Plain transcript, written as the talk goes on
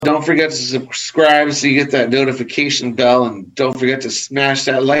Don't forget to subscribe so you get that notification bell, and don't forget to smash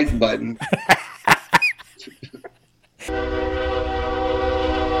that like button.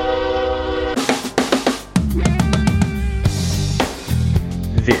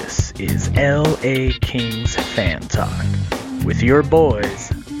 This is LA Kings Fan Talk with your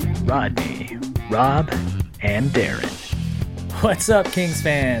boys, Rodney, Rob, and Darren. What's up, Kings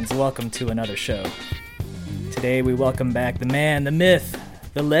fans? Welcome to another show. Today we welcome back the man, the myth,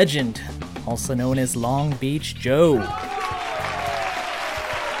 the legend, also known as Long Beach Joe.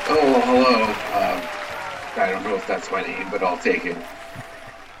 Oh, hello. I don't know if that's my name, but I'll take it.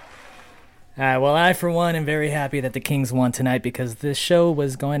 Well, I, for one, am very happy that the Kings won tonight because this show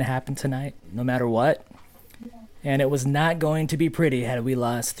was going to happen tonight, no matter what. And it was not going to be pretty had we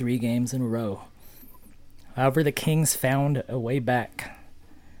lost 3 games in a row. However, the Kings found a way back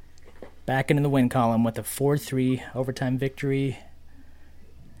into the win column with a 4-3 overtime victory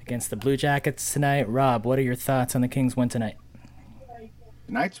against the Blue Jackets tonight. Rob, what are your thoughts on the Kings win tonight?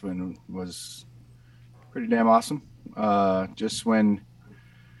 Tonight's win was pretty damn awesome. Just when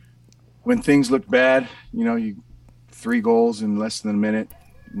things look bad, you 3 goals in less than a minute,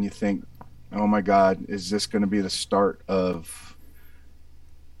 and you think, oh my God, is this going to be the start of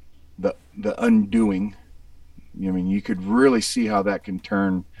the undoing? You could really see how that can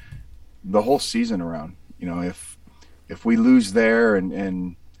turn the whole season around. If we lose there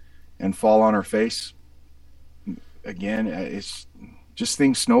and fall on our face again, it's just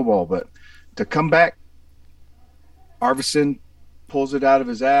things snowball. But to come back, Arvidsson pulls it out of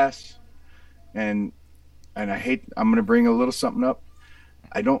his ass, and I'm going to bring a little something up.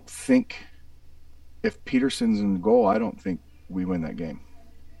 I don't think if Peterson's in the goal, I don't think we win that game.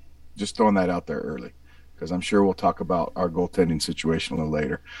 Just throwing that out there early, because I'm sure we'll talk about our goaltending situation a little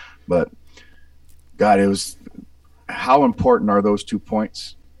later. But God, it was how important are those 2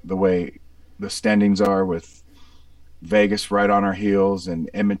 points? The way the standings are with Vegas right on our heels and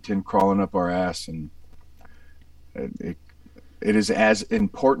Edmonton crawling up our ass, and it is as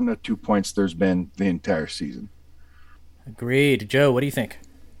important a 2 points there's been the entire season. Agreed. Joe, what do you think?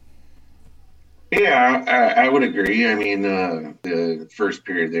 Yeah, I would agree. The first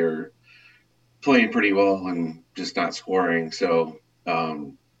period they were playing pretty well and just not scoring. So,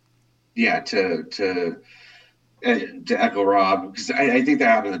 to echo Rob, because I think that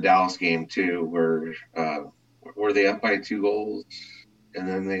happened in the Dallas game too, where were they up by 2 goals and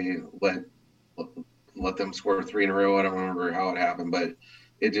then they let them score 3 in a row. I don't remember how it happened, but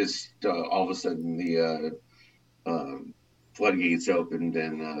it just all of a sudden the floodgates opened,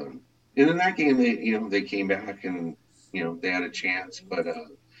 and in that game they came back and they had a chance, but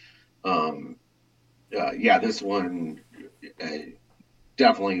this one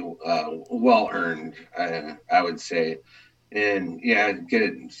definitely well earned, I would say, and get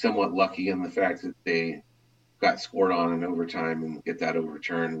it somewhat lucky in the fact that they got scored on in overtime and get that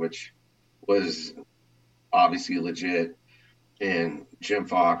overturned, which was obviously legit. And Jim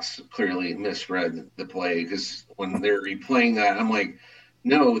Fox clearly misread the play, because when they're replaying that, I'm like,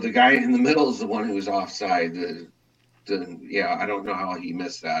 no, the guy in the middle is the one who was offside. I don't know how he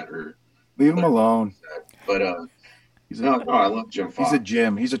missed that, or leave him alone. But I love Jim Fox. He's a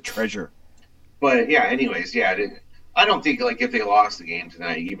gem. He's a treasure. But anyways, I don't think if they lost the game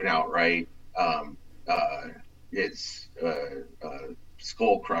tonight, even outright, it's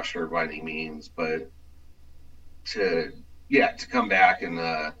skull crusher by any means. But to come back and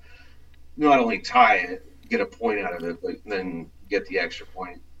not only tie it, get a point out of it, but then get the extra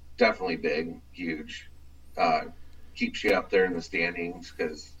point, definitely big, huge. Keeps you up there in the standings,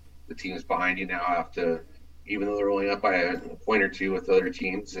 because the teams behind you now have to, even though they're only up by a point or 2 with other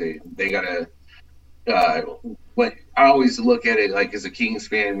teams, they got to I always look at it like, as a Kings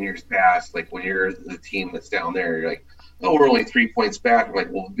fan in years past, like when you're the team that's down there, you're like, oh, we're only 3 points back. I'm like,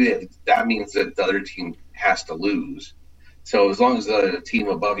 well, that means that the other team has to lose. So as long as the team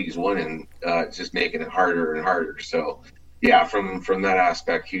above you is winning, it's just making it harder and harder. So from that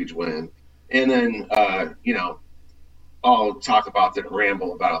aspect, huge win. And then I'll talk about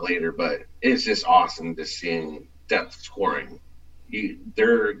ramble about it later, but it's just awesome to seeing depth scoring.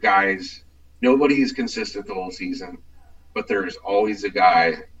 There are guys, nobody is consistent the whole season, but there's always a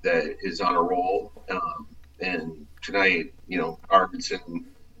guy that is on a roll. And tonight, Arvidsson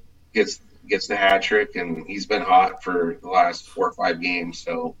gets the hat trick, and he's been hot for the last 4 or 5 games.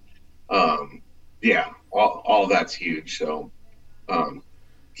 So, all that's huge. So,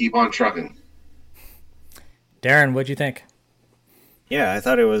 keep on trucking. Darren, what'd you think? Yeah, I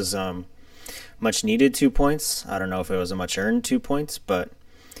thought it was much needed 2 points. I don't know if it was a much earned 2 points, but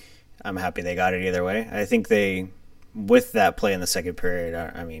I'm happy they got it either way. I think they with that play in the second period,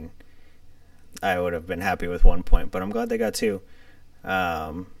 I mean, I would have been happy with 1 point, but I'm glad they got two.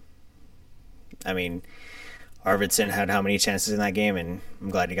 I mean, Arvidsson had how many chances in that game, and I'm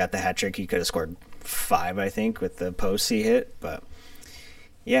glad he got the hat trick. He could have scored 5, I think, with the post he hit. But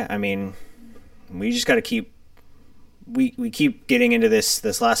yeah, I mean, we just got to keep. We keep getting into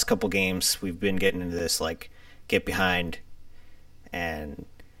this last couple games. We've been getting into this like get behind, and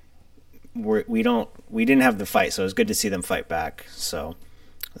we didn't have the fight, so it was good to see them fight back. So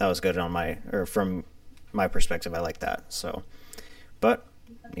that was good from my perspective. I like that. So, but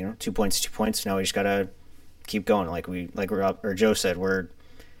 2 points. Now we just gotta keep going. Like Joe said, we're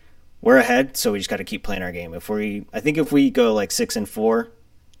ahead, so we just got to keep playing our game. I think if we go like 6-4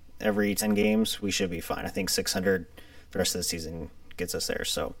 every 10 games, we should be fine. I think 600 the rest of the season gets us there.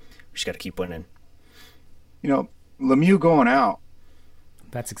 So we just got to keep winning. Lemieux going out.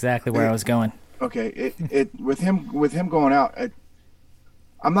 That's exactly where I was going. Okay, with him going out,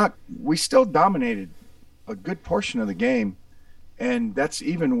 we still dominated a good portion of the game, and that's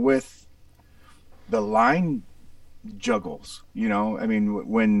even with the line juggles. I mean,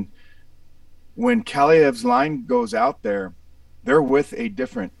 when Kaliev's line goes out there, they're with a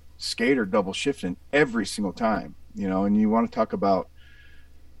different skater double shifting every single time. And you want to talk about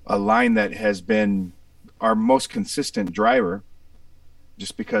a line that has been our most consistent driver,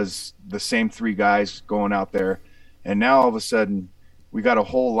 just because the same three guys going out there, and now all of a sudden we got a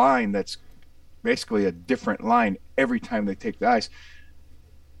whole line that's basically a different line every time they take the ice.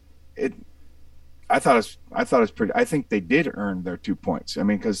 I thought it was pretty. I think they did earn their 2 points. I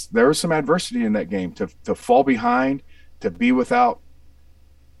mean, because there was some adversity in that game to fall behind, to be without,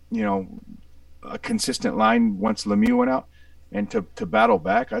 a consistent line once Lemieux went out, and to battle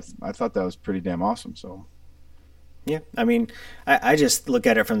back. I thought that was pretty damn awesome. So. Yeah, I mean, I just look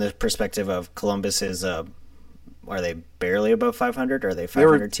at it from the perspective of Columbus is, are they barely above 500? Or are they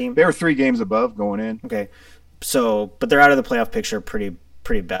 500 team? They were 3 games above going in. Okay, so but they're out of the playoff picture pretty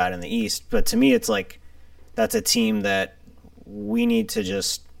bad in the East. But to me, it's like that's a team that we need to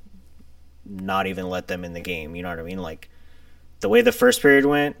just not even let them in the game. You know what I mean? Like the way the first period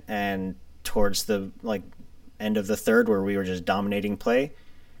went, and towards the end of the third, where we were just dominating play.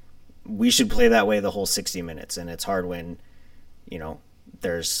 We should play that way the whole 60 minutes, and it's hard when,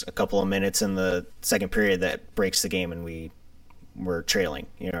 there's a couple of minutes in the second period that breaks the game and we're trailing.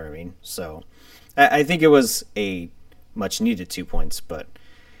 You know what I mean? So I think it was a much needed 2 points, but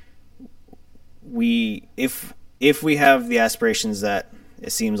if we have the aspirations that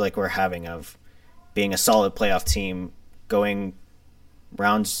it seems like we're having of being a solid playoff team, going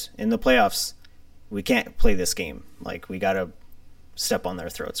rounds in the playoffs, we can't play this game. Like, we got to step on their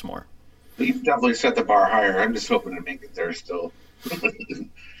throats more. You've definitely set the bar higher. I'm just hoping to make it there still.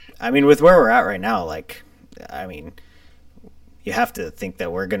 I mean, with where we're at right now, you have to think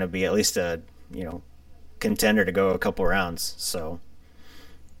that we're going to be at least a, contender to go a couple rounds. So.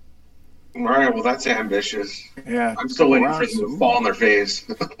 All right, well, that's ambitious. Yeah. I'm still waiting for them to fall on their face,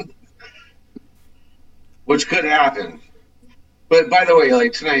 which could happen. But by the way,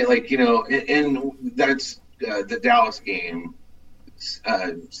 tonight, and that's the Dallas game.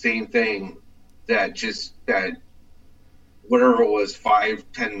 Same thing, that whatever it was,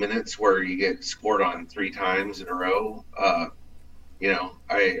 5-10 minutes where you get scored on 3 times in a row. I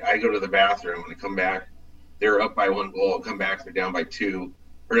go to the bathroom and I come back, they're up by 1 goal. I come back, they're down by 2,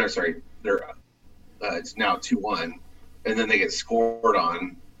 or no, sorry, they're it's now 2-1, and then they get scored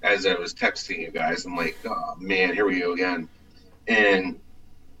on as I was texting you guys. I'm like, oh man, here we go again.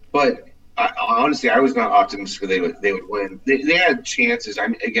 But honestly, I was not optimistic they would win. They had chances.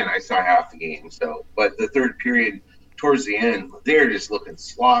 I saw half the game. So, but the third period, towards the end, they're just looking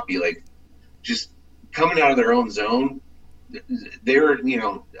sloppy, just coming out of their own zone. They're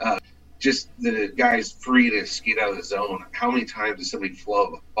just the guys free to skate out of the zone. How many times does somebody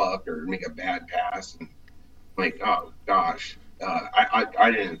flow a puck or make a bad pass? And oh gosh,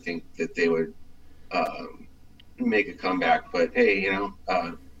 I didn't think that they would make a comeback. But hey,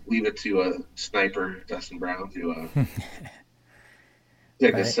 leave it to a sniper, Dustin Brown, to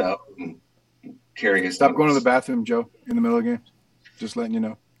pick us up and carry us. Stop going to the bathroom, Joe, in the middle of the game. Just letting you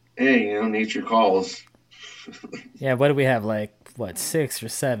know. Hey, nature calls. Yeah, what do we have? 6 or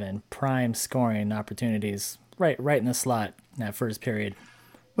 7 prime scoring opportunities right in the slot in that first period.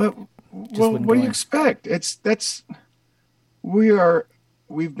 Well, what do you expect?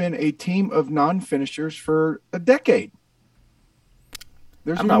 We've been a team of non-finishers for a decade.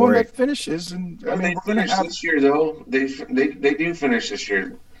 There's no one that finishes, and they finish this year though. They do finish this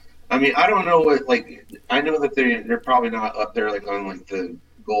year. I mean, I don't know what I know that they're probably not up there on the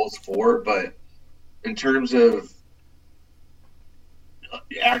goals for, but in terms of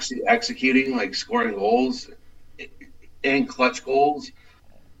actually executing, like scoring goals and clutch goals,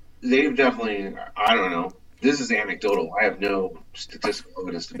 they've definitely. I don't know. This is anecdotal. I have no statistical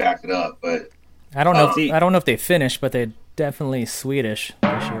evidence to back it up, but I don't know. um, If, I don't know if they finished, but they're definitely Swedish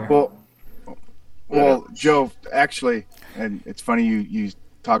this year. Well, Joe, actually, and it's funny you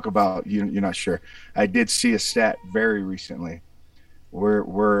talk about you're not sure. I did see a stat very recently.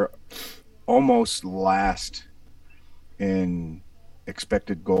 We're almost last in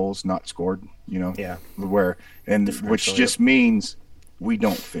expected goals not scored. Yeah. Which just means we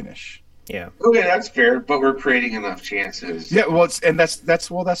don't finish. Yeah. Okay, that's fair, but we're creating enough chances. Yeah, well, that's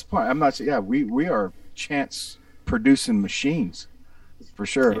the point. I'm not saying. Yeah, we are chance producing machines for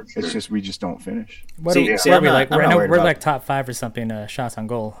sure. It's just we just don't finish. What are we like? We're like top 5 or something shots on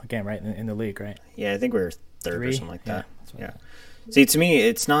goal again, right in the league, right? Yeah, I think we're third or something like that. Yeah. See, to me,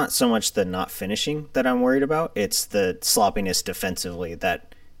 it's not so much the not finishing that I'm worried about. It's the sloppiness defensively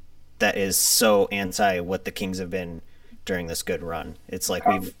that is so anti what the Kings have been during this good run. It's like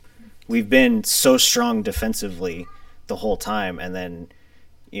we've been so strong defensively the whole time, and then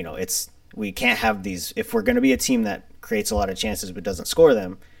we can't have these. If we're going to be a team that creates a lot of chances but doesn't score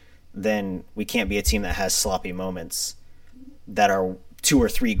them, then we can't be a team that has sloppy moments that are 2 or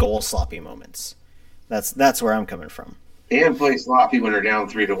 3 goal sloppy moments. That's where I'm coming from. And play sloppy when they're down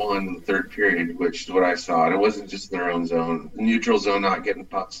 3-1 in the third period, which is what I saw. And it wasn't just in their own zone, the neutral zone, not getting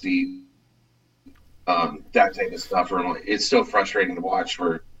pucks deep, that type of stuff. It's so frustrating to watch.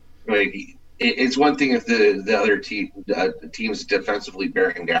 It's one thing if the other team's defensively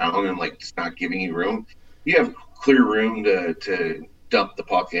bearing down and like just not giving you room. You have clear room to dump the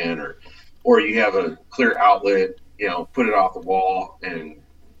puck in, or you have a clear outlet. Put it off the wall, and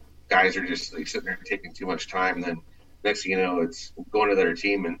guys are just like sitting there taking too much time. Then next thing you know, it's going to their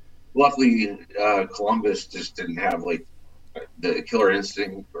team. And luckily, Columbus just didn't have like the killer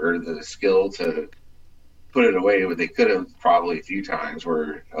instinct or the skill to put it away. But they could have probably a few times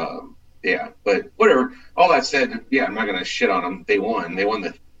where, but whatever. All that said, I'm not going to shit on them. They won. They won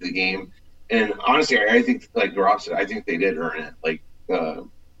the game. And honestly, I think, like Rob said, I think they did earn it. Like,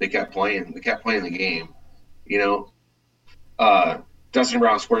 they kept playing. They kept playing the game. Dustin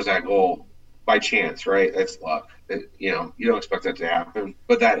Brown scores that goal by chance, right? That's luck. You don't expect that to happen,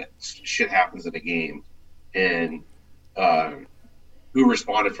 but that shit happens in a game. And who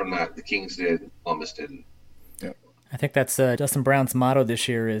responded from that? The Kings did. Columbus didn't. Yeah. I think that's Dustin Brown's motto this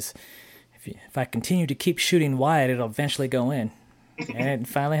year is, if I continue to keep shooting wide, it'll eventually go in. And it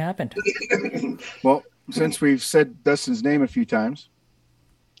finally happened. Well, since we've said Dustin's name a few times.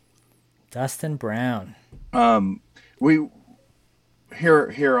 Dustin Brown. We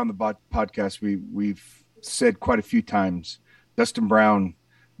here on the podcast, we've said quite a few times, Dustin Brown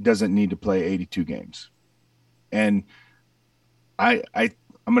doesn't need to play 82 games. And I'm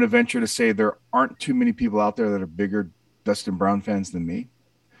going to venture to say there aren't too many people out there that are bigger Dustin Brown fans than me.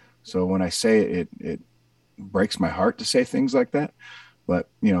 So when I say it breaks my heart to say things like that. But,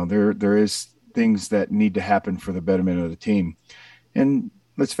 there is things that need to happen for the betterment of the team. And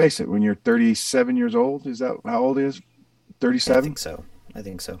let's face it, when you're 37 years old, is that how old he is? 37? I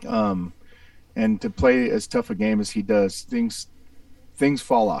think so. And to play as tough a game as he does, things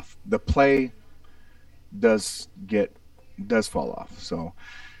fall off. The play does fall off. So,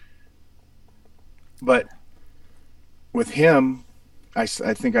 but with him, I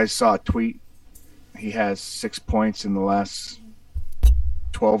think I saw a tweet. He has 6 points in the last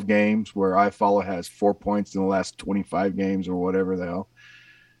 12 games, where iFollow has 4 points in the last 25 games or whatever the hell.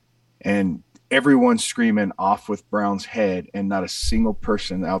 And everyone's screaming off with Brown's head, and not a single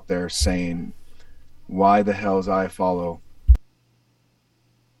person out there saying, why the hell is iFollow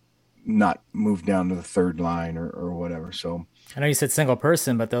not moved down to the third line or whatever. So I know you said single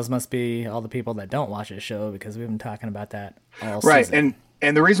person, but those must be all the people that don't watch the show, because we've been talking about that all right season.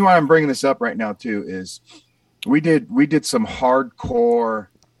 And the reason why I'm bringing this up right now too is we did some hardcore,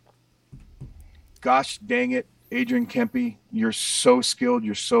 gosh dang it, Adrian Kempe, you're so skilled,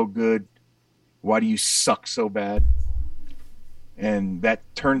 you're so good, why do you suck so bad? And that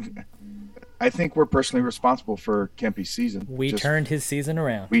turned, I think we're personally responsible for Kempe's season. We turned his season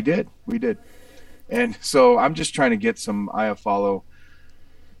around. We did. And so I'm just trying to get some iFollow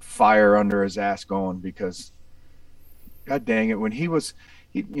fire under his ass going, because God dang it, when he was,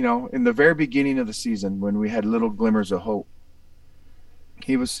 in the very beginning of the season, when we had little glimmers of hope,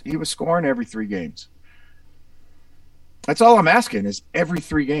 he was scoring every 3 games. That's all I'm asking, is every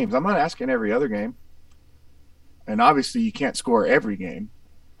 3 games. I'm not asking every other game. And obviously you can't score every game.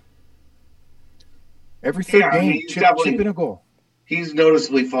 Every third game, chip in a goal. He's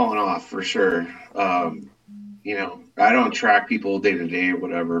noticeably fallen off for sure. I I don't track people day to day or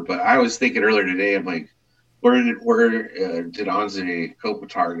whatever, but I was thinking earlier today, I'm like, where did Anze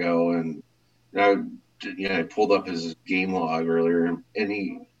Kopitar go? And I pulled up his game log earlier, and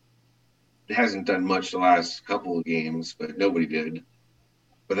he hasn't done much the last couple of games, but nobody did.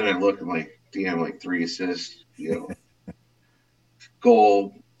 But then I look and like, damn, like 3 assists,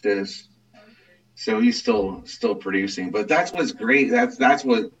 goal, this. So he's still producing, but that's what's great. That's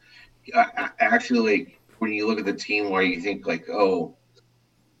what actually, like, when you look at the team, why you think like, oh,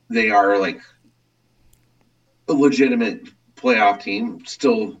 they are like a legitimate playoff team.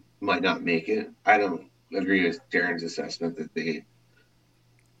 Still might not make it. I don't agree with Darren's assessment that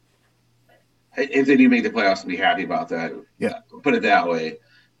if they do make the playoffs, be happy about that. Yeah, put it that way.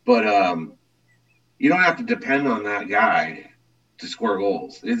 But you don't have to depend on that guy to score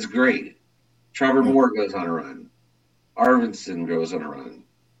goals. It's great. Trevor Moore goes on a run. Arvidsson goes on a run.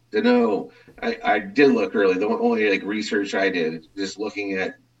 Dano, I did look early. The only like research I did, just looking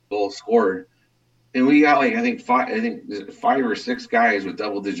at goals scored, and we got like I think 5 or 6 guys with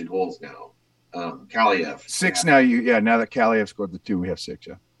double-digit goals now. Kaliev 6 now. Now that Kaliev scored the 2, we have 6.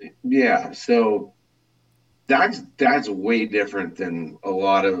 Yeah, so that's way different than a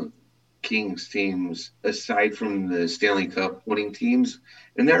lot of Kings teams, aside from the Stanley Cup winning teams,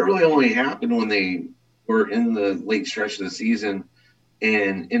 and that really only happened when they were in the late stretch of the season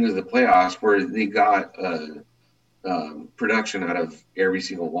and into the playoffs, where they got production out of every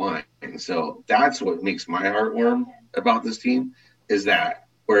single line. And so that's what makes my heart warm about this team, is that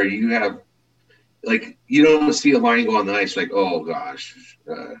where you have, like, you don't see a line go on the ice like, oh gosh,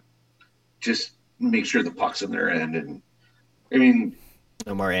 just make sure the puck's in their end. And I mean,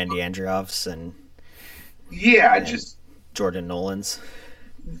 no more Andy Andreoffs and just Jordan Nolan's.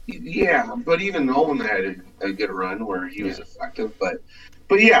 Yeah, but even Nolan had a good run where he was effective. But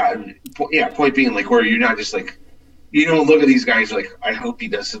point being, like, where you're not just like, you don't look at these guys like, I hope he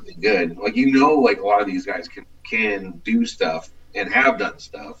does something good. Like, like a lot of these guys can do stuff and have done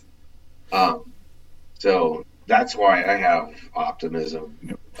stuff. So that's why I have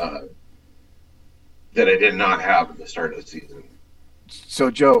optimism that I did not have at the start of the season. So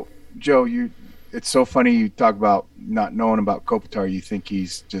Joe, it's so funny you talk about not knowing about Kopitar. You think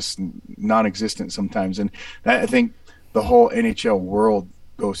he's just non-existent sometimes, and I think the whole NHL world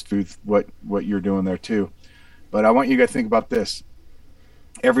goes through what you're doing there too. But I want you guys to think about this.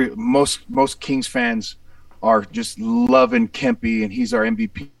 Most Kings fans are just loving Kempe, and he's our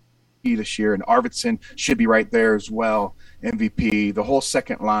MVP this year, and Arvidsson should be right there as well, MVP. The whole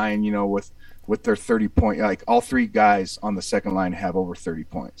second line, with their 30 point, like all 3 guys on the second line have over 30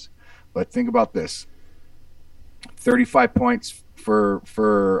 points. But think about this: 35 points for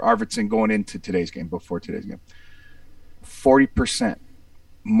Arvidsson going into today's game, before today's game. 40%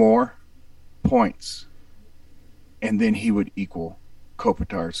 more points, and then he would equal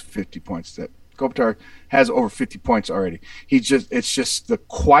Kopitar's 50 points. That Kopitar has over 50 points already. It's just the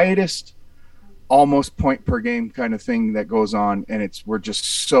quietest, almost point per game kind of thing that goes on, and we're just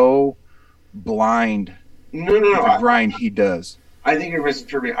so blind. No, the grind he does. I think you're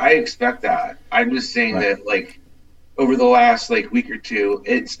misinterpreting. I expect that. I'm just saying that, like, over the last week or two,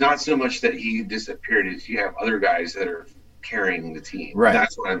 it's not so much that he disappeared as you have other guys that are carrying the team. Right.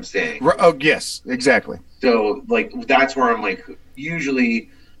 That's what I'm saying. Oh, yes, exactly. So, that's where I'm like, usually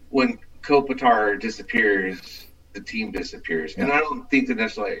when Kopitar disappears, the team disappears. Yeah. And I don't think that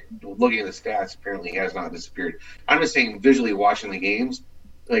necessarily, looking at the stats, apparently he has not disappeared. I'm just saying, visually watching the games,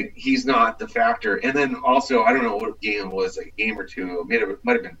 he's not the factor. And then also, I don't know what game it was, a game or two, it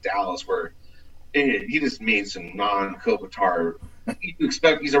might have been Dallas, where he just made some non-Kopitar. You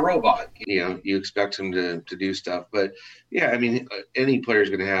expect, he's a robot, you expect him to do stuff. But yeah, I mean, any player is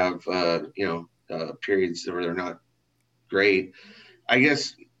going to have periods where they're not great. I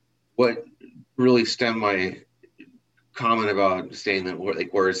guess what really stemmed my comment about saying that,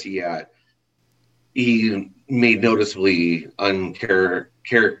 where is he at? He made noticeably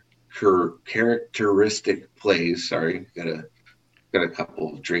characteristic plays. Sorry, got a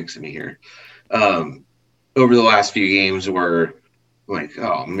couple of drinks in me here. Over the last few games, where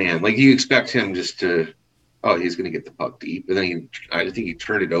oh man, you expect him just to, he's going to get the puck deep, and then I think he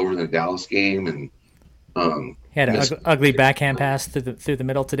turned it over in the Dallas game, and he had an ugly backhand pass through the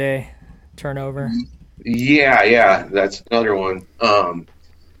middle today, turnover. Yeah, that's another one.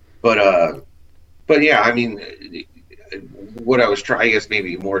 But yeah, I mean, what I was I guess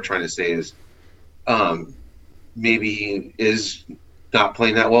maybe more trying to say is, maybe he is not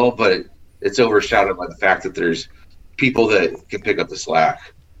playing that well, but it's overshadowed by the fact that there's people that can pick up the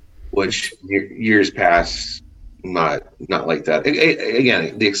slack, which years past, not like that.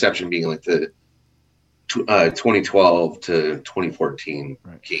 Again, the exception being the 2012 to 2014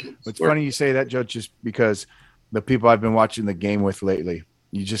 Right. Kings. It's funny you say that, Joe, just because the people I've been watching the game with lately,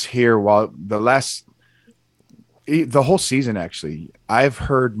 you just hear the whole season, actually, I've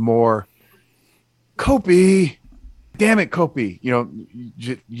heard more Kobe, damn it, Kobe. You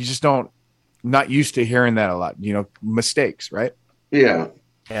just not used to hearing that a lot, mistakes, right? Yeah.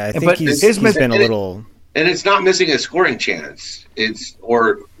 Yeah, I But think he's been a little. And it's not missing a scoring chance. It's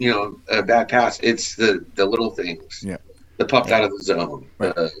a bad pass. It's the little things. Yeah. The pumped out of the zone.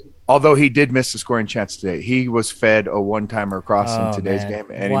 Right. Although he did miss the scoring chance today, he was fed a one-timer across in today's game,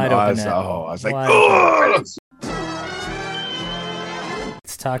 and I was like, oh!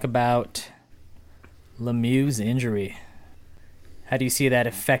 Let's talk about Lemieux's injury. How do you see that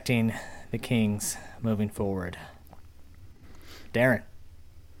affecting the Kings moving forward? Darren.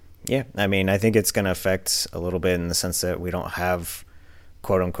 Yeah, I mean, I think it's going to affect a little bit in the sense that we don't have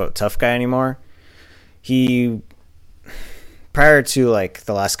quote-unquote tough guy anymore. Prior to like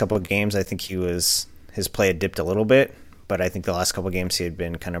the last couple of games, I think his play had dipped a little bit, but I think the last couple of games he had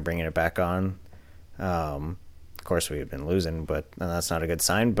been kind of bringing it back on. Of course, we had been losing, but that's not a good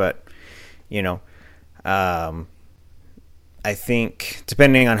sign. But, I think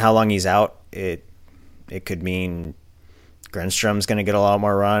depending on how long he's out, it could mean Grenstrom's going to get a lot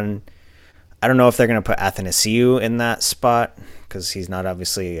more run. I don't know if they're going to put Athanasiou in that spot because he's not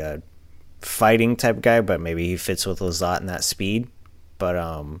obviously a fighting type guy, but maybe he fits with Lizotte in that speed. But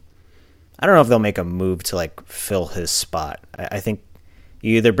I don't know if they'll make a move to like fill his spot. I think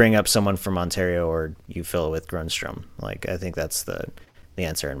you either bring up someone from Ontario or you fill it with Grundstrom. Like I think that's the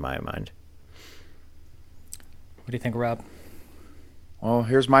answer in my mind. What do you think, Rob? Well,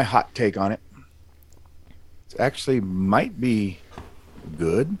 here's my hot take on it. It actually might be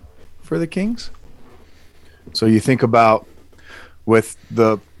good for the Kings. So you think about with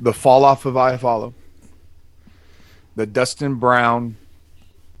the fall off of Iafallo, the Dustin Brown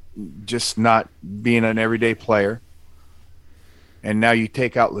just not being an everyday player, and now you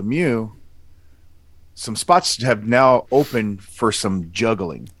take out Lemieux, some spots have now opened for some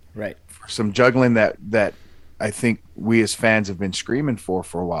juggling. Right. For some juggling that I think we as fans have been screaming for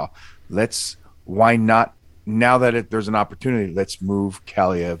a while. Why not, now that there's an opportunity, let's move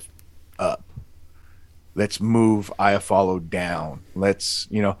Kaliev up. Let's move Iafallo down. Let's,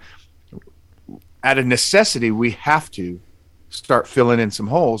 out of necessity, we have to start filling in some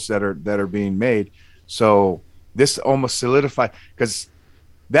holes that are being made. So this almost solidified, because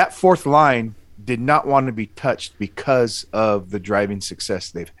that fourth line did not want to be touched because of the driving success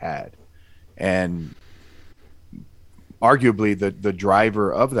they've had. And arguably the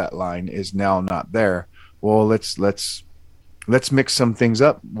driver of that line is now not there. Well, let's mix some things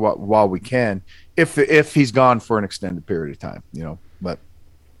up while we can, if he's gone for an extended period of time, But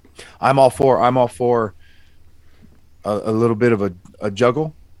I'm all for a little bit of a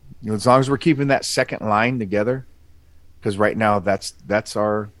juggle, as long as we're keeping that second line together, because right now that's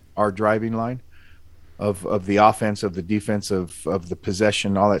our driving line of the offense, of the defense, of the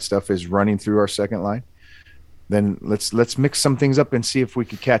possession, all that stuff is running through our second line. Then let's mix some things up and see if we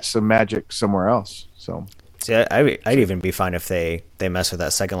could catch some magic somewhere else. So. See, I'd even be fine if they mess with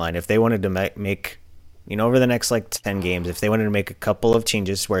that second line. If they wanted to make, over the next like 10 games, if they wanted to make a couple of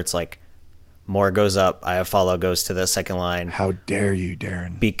changes where it's like Moore goes up, Iafallo goes to the second line. How dare you,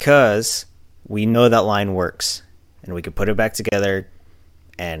 Darren? Because we know that line works, and we could put it back together,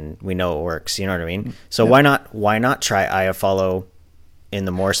 and we know it works. You know what I mean? So yeah. Why not try Iafallo in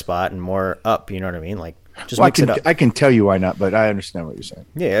the Moore spot and Moore up? You know what I mean? Like just mix it up. I can tell you why not, but I understand what you're saying.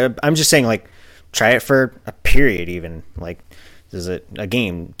 Yeah, I'm just saying like. Try it for a period even. Like, does it a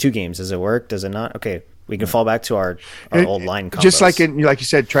game, 2 games, does it work? Does it not? Okay, we can fall back to our old line combos. Just like you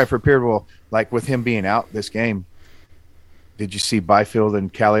said, try for a period. Well, like with him being out this game, did you see Byfield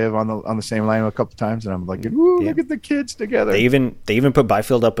and Kaliev on the same line a couple times? And I'm like, look at the kids together. They even put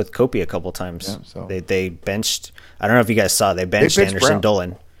Byfield up with Kopi a couple times. Yeah, so. They benched. I don't know if you guys saw. They benched Anderson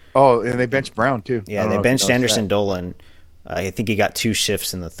Dolan. Oh, and they benched Brown too. Yeah, they benched Anderson Dolan. I think he got 2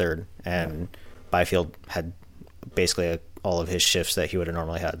 shifts in the third, and Byfield had basically all of his shifts that he would have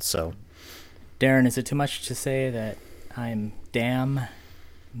normally had. So, Darren, is it too much to say that I'm damn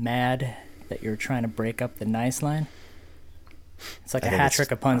mad that you're trying to break up the nice line? It's like a hat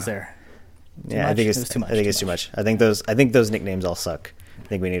trick of puns there. Yeah, I think it's too much. I think it's too much. I think those nicknames all suck. I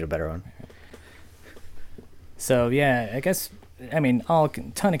think we need a better one. So yeah, I guess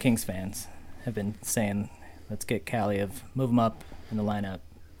ton of Kings fans have been saying, let's get Kaliev, move him up in the lineup.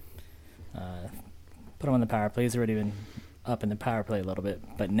 Put him on the power play. He's already been up in the power play a little bit.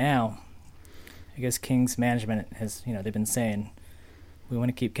 But now, I guess Kings management has, they've been saying, we want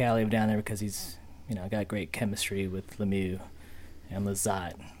to keep Kaliev down there because he's, got great chemistry with Lemieux and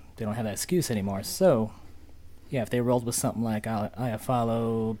Lizotte. They don't have that excuse anymore. So, yeah, if they rolled with something like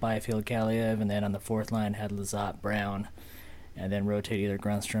Iafallo, Byfield, Kaliev, and then on the fourth line had Lizotte, Brown, and then rotate either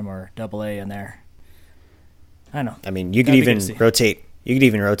Grundstrom or Double A in there. I don't know. I mean, you could even rotate. You could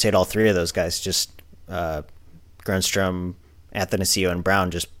even rotate all three of those guys. Just Grundstrom, Athanasio, and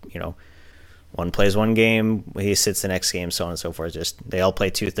Brown. Just one plays one game, he sits the next game, so on and so forth. Just they all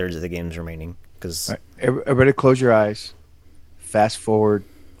play 2/3 of the games remaining. Because right, everybody, close your eyes. Fast forward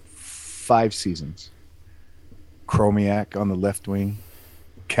 5 seasons. Chromiak on the left wing,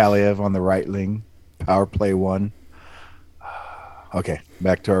 Kaliev on the right wing, power play 1. Okay,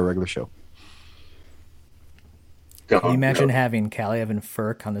 back to our regular show. Can you imagine having Kaliev and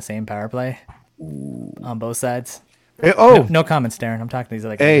Furk on the same power play on both sides? Hey, no comments, Darren. I'm talking to these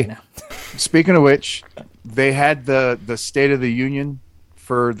other guys now. Speaking of which, they had the State of the Union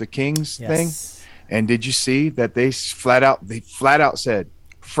for the Kings thing, and did you see that they flat out said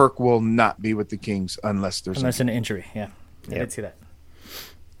Furk will not be with the Kings unless an injury. Yeah, I did see that.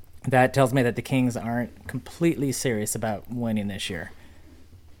 That tells me that the Kings aren't completely serious about winning this year.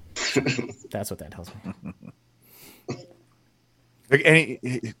 That's what that tells me. And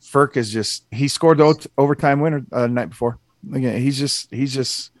Furk is he scored the overtime winner the night before. Again, he's just.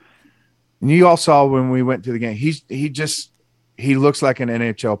 And you all saw when we went to the game. He looks like an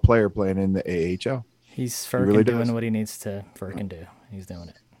NHL player playing in the AHL. He's Furk really doing what he needs to Furk and do. He's doing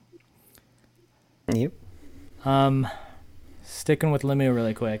it. Yep. Sticking with Lemieux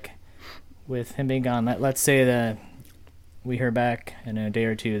really quick, with him being gone. Let's say that we hear back in a day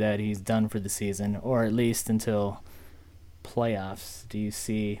or two that he's done for the season, or at least until playoffs. Do you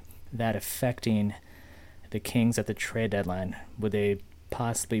see that affecting the Kings at the trade deadline? Would they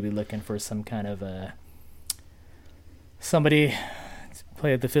possibly be looking for some kind of somebody to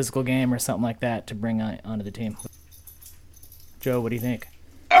play the physical game or something like that to bring onto the team? Joe, what do you think?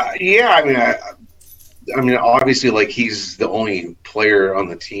 Yeah, I mean, obviously, like, he's the only player on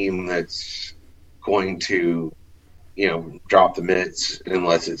the team that's going to, drop the mitts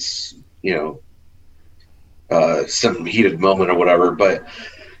unless it's, some heated moment or whatever. But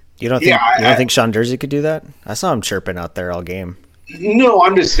you don't think Sean Durzi could do that? I saw him chirping out there all game. No,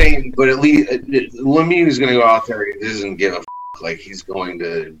 I'm just saying. But at least Lemieux is going to go out there. He doesn't give a f***. Like, he's going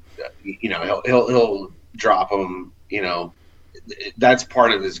to, he'll drop him. That's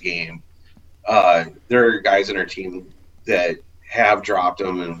part of his game. There are guys on our team that have dropped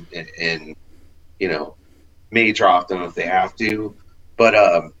him and may drop them if they have to.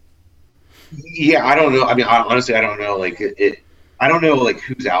 But yeah, I don't know. I mean, honestly, I don't know. Like I don't know like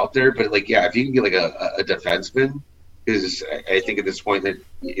who's out there, but like if you can get like a defenseman, because I think at this point that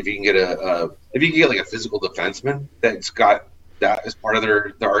if you can get like a physical defenseman that's got that as part of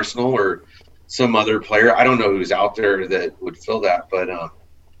their arsenal, or some other player, I don't know who's out there that would fill that. But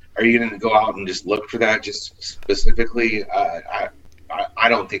are you going to go out and just look for that just specifically? I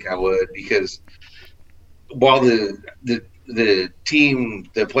don't think I would, because while the team,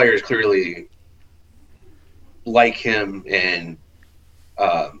 the players clearly like him and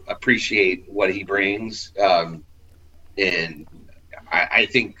appreciate what he brings, and I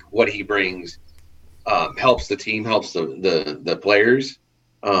think what he brings helps the team, helps the players.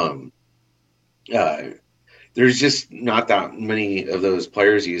 There's just not that many of those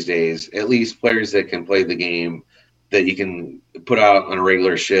players these days, at least players that can play the game, that you can put out on a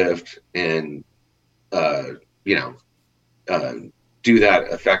regular shift and do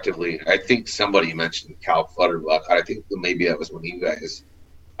that effectively. I think somebody mentioned Cal Clutterbuck. I think maybe that was when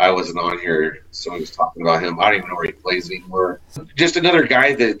I wasn't on here. Someone was talking about him. I don't even know where he plays anymore. Just another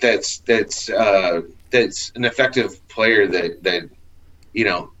guy that's an effective player that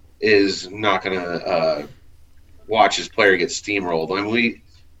is not going to watch his player get steamrolled. I mean,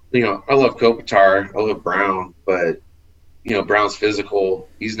 I love Kopitar, I love Brown, but Brown's physical.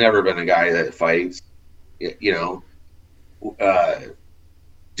 He's never been a guy that fights. Do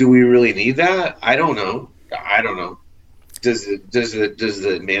we really need that? I don't know. Does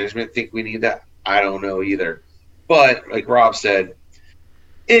the management think we need that? I don't know either. But like Rob said,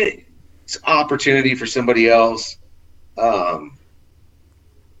 it's opportunity for somebody else.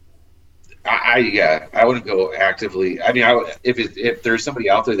 I wouldn't go actively. I mean, if there's somebody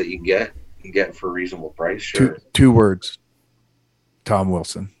out there that you can get for a reasonable price, sure. Two words: Tom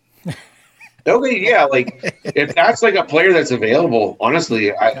Wilson. Okay, yeah, like if that's like a player that's available,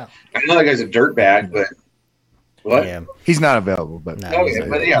 honestly, I know that guy's a dirtbag, but what? Yeah. He's not available, but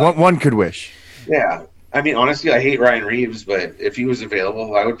but yeah, one could wish. Yeah, I mean, honestly, I hate Ryan Reeves, but if he was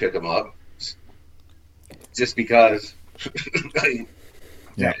available, I would pick him up, just because.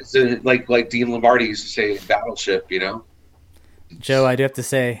 Yeah. It's like Dean Lombardi used to say, battleship. Joe, I do have to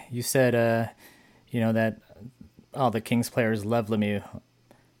say, you said, that all the Kings players love Lemieux.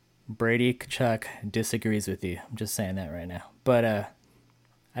 Brady Kachuk disagrees with you. I'm just saying that right now. But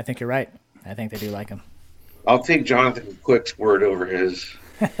I think you're right. I think they do like him. I'll take Jonathan Quick's word over his.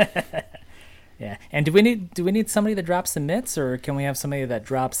 Yeah. And do we need somebody that drops the mitts, or can we have somebody that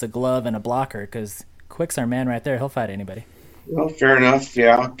drops a glove and a blocker? Because Quick's our man right there. He'll fight anybody. Well, fair enough,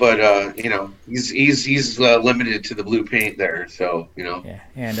 yeah. But he's limited to the blue paint there, so Yeah,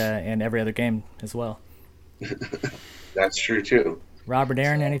 and every other game as well. That's true too. Robert,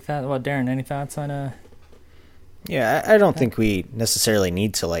 Darren, any thoughts? Well, Darren, any thoughts on Yeah, I don't think we necessarily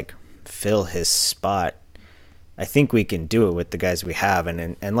need to fill his spot. I think we can do it with the guys we have,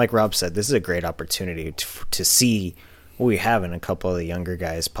 and like Rob said, this is a great opportunity to see what we have in a couple of the younger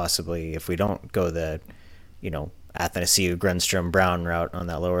guys. Possibly, if we don't go the, Athanasiou, Grunstrom, Brown route on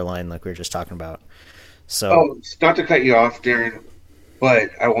that lower line, like we were just talking about. So, not to cut you off, Darren,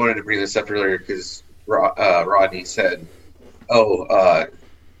 but I wanted to bring this up earlier because Rodney said,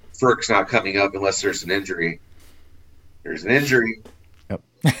 Ferk's not coming up unless there's an injury. There's an injury. Yep.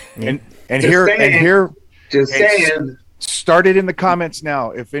 and here. Just saying. Start it in the comments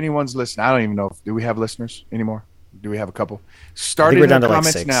now. If anyone's listening, I don't even know. Do we have listeners anymore? Do we have a couple? Start it in the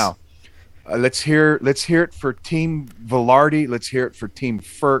comments now. Let's hear it for Team Velarde. Let's hear it for Team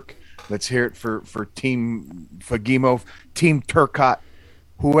Ferk. Let's hear it for Team Fagimo, Team Turcotte,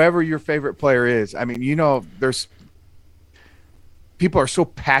 whoever your favorite player is. I mean, there's people are so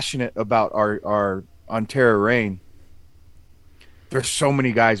passionate about our Ontario Reign. There's so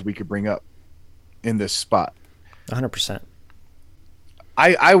many guys we could bring up in this spot. 100%.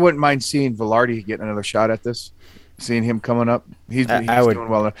 I wouldn't mind seeing Velarde get another shot at this. Seeing him coming up, he's doing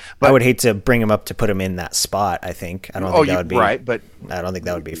well enough. But I would hate to bring him up to put him in that spot. I think I don't think that would be right, but I don't think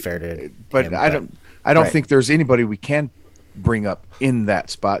that would be fair to. But him, I don't think there's anybody we can bring up in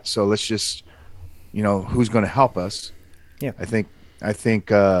that spot. So let's just, who's going to help us? Yeah, I think. Hey,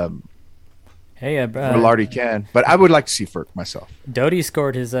 Velarde can, but I would like to see Ferk myself. Doty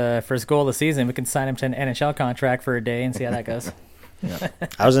scored his first goal of the season. We can sign him to an NHL contract for a day and see how that goes. Yeah.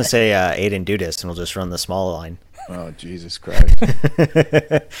 I was going to say Aiden Dudas, and we'll just run the small line. Oh, Jesus Christ.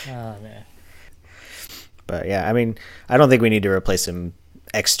 Oh, man. But, yeah, I mean, I don't think we need to replace him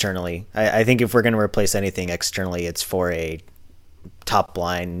externally. I think if we're going to replace anything externally, it's for a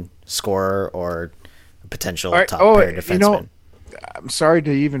top-line scorer or a potential top-pair defenseman. I'm sorry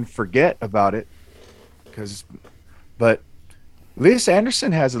to even forget about it, but Elias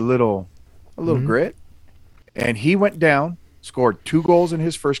Anderson has a little grit, and he went down, scored 2 goals in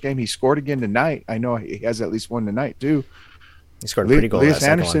his first game. He scored again tonight. I know he has at least one tonight too. He scored a pretty goal. Elias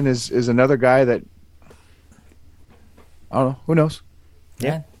Anderson is another guy that I don't know. Who knows?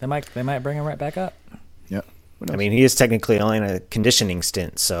 Yeah, they might bring him right back up. Yeah. I mean, he is technically only in a conditioning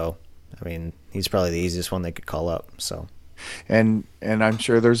stint, so I mean, he's probably the easiest one they could call up. So. And I'm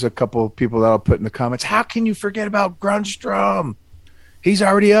sure there's a couple of people that'll put in the comments, how can you forget about Grunstrom? He's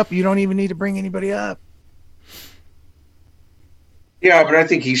already up. You don't even need to bring anybody up. Yeah, but I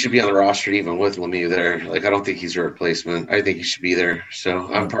think he should be on the roster even with Lemieux there. I don't think he's a replacement. I think he should be there.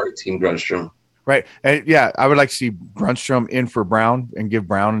 So I'm part of Team Grunstrom. Right. And yeah, I would like to see Grunstrom in for Brown and give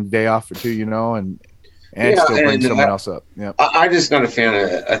Brown a day off or two, and still bring someone else up. Yeah. I'm just not a fan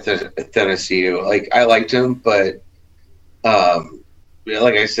of Athanasiou. I liked him, but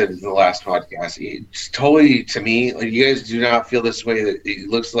like I said in the last podcast, it's totally, to me, you guys do not feel this way, that it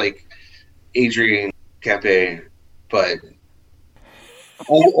looks like Adrian Kempe, but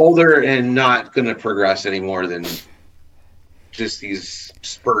older and not going to progress any more than just these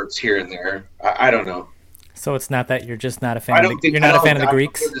spurts here and there. I don't know. So it's not that you're just not a fan. You're not a fan of the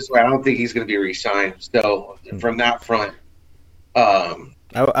Greeks. I don't think he's going to be re-signed. So from that front,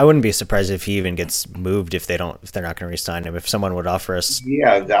 I wouldn't be surprised if he even gets moved if they're not going to re-sign him. If someone would offer us,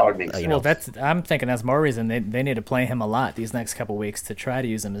 that would make sense. Well, I'm thinking that's more reason they need to play him a lot these next couple weeks to try to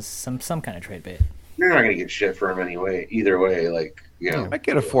use him as some kind of trade bait. You're not going to get shit for him anyway. Either way, we might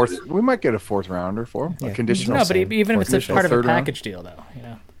get a fourth rounder for him. A conditional. No, but even if it's a part of a package deal, though,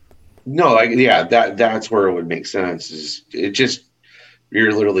 No, that's where it would make sense. Is it just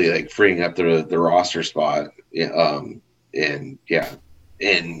you're literally freeing up the roster spot, and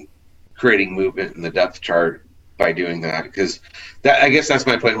creating movement in the depth chart by doing that. Because I guess that's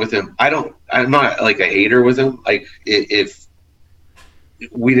my point with him. I'm not a hater with him. If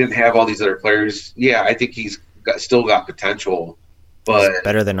we didn't have all these other players, I think he's still got potential. But he's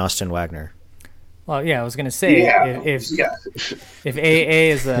better than Austin Wagner. Well, I was going to say if AA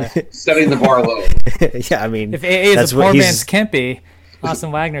is setting the bar low. Yeah, I mean, if AA is a poor man's Kempe,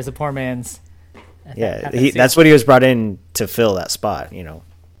 Austin Wagner's a poor man's. Yeah, that's what he was brought in to fill that spot,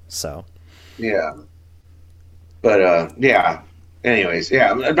 So Yeah. But yeah. Anyways,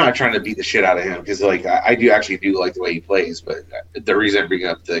 yeah, I'm not trying to beat the shit out of him because like I do actually do like the way he plays, but the reason I bring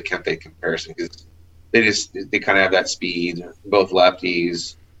up the Kempe comparison because they kind of have that speed, both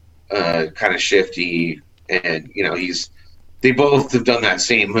lefties, kind of shifty, and they both have done that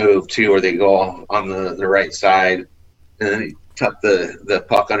same move too, where they go on the right side and then they tuck the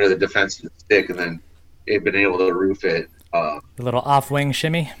puck under the defensive stick, and then they've been able to roof it. The little off-wing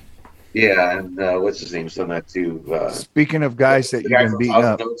shimmy. Yeah, and what's his name's done that too. Speaking of guys that you've been beating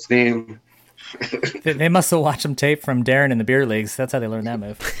up, name. They must have watched some tape from Darren in the beer leagues. That's how they learned that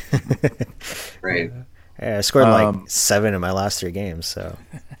move. Right. Yeah, I scored like 7 in my last 3 games. So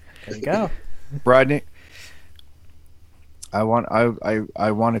there you go, Rodney. I want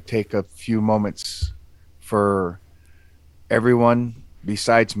to take a few moments for everyone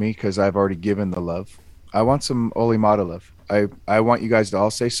besides me because I've already given the love. I want some Olimata love. I want you guys to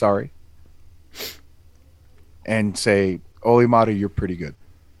all say sorry and say, Olimata, you're pretty good.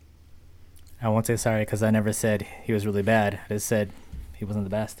 I won't say sorry because I never said he was really bad. I just said he wasn't the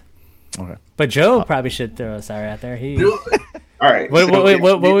best. Okay. But Joe probably should throw a sorry out there. All right.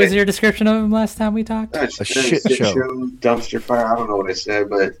 What was your description of him last time we talked? A shit show, dumpster fire. I don't know what I said,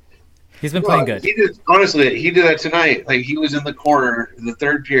 but he's been playing good. He did that tonight. Like he was in the corner in the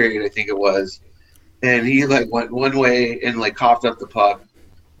third period, I think it was, and he like went one way and like coughed up the puck,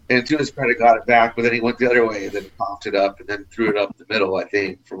 and to his credit, got it back. But then he went the other way and then coughed it up and then threw it up the middle. I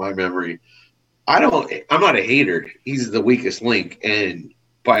think, from my memory, I'm not a hater. He's the weakest link, and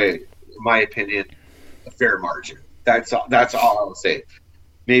by my opinion, a fair margin. That's all I will say.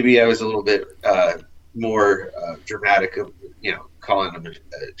 Maybe I was a little bit more dramatic of calling him a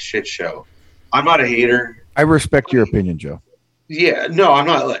shit show. I'm not a hater. I respect your opinion, Joe. Yeah, no, I'm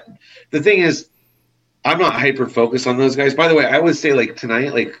not. The thing is, I'm not hyper focused on those guys. By the way, I would say like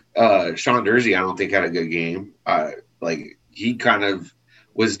tonight, like Sean Dursey, I don't think had a good game. Like he kind of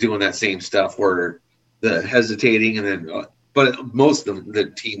was doing that same stuff where the hesitating and then, but most of the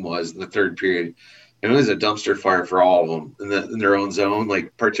team was in the third period. And it was a dumpster fire for all of them in their own zone,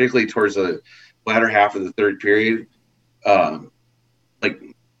 like particularly towards the latter half of the third period. Like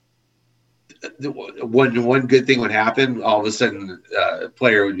one good thing would happen, all of a sudden a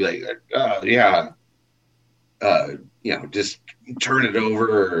player would be like, just turn it over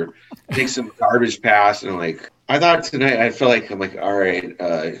or take some garbage pass. And I thought tonight, I feel like I'm like, all right,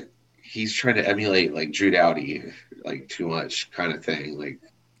 he's trying to emulate like Drew Doughty, like too much kind of thing, like.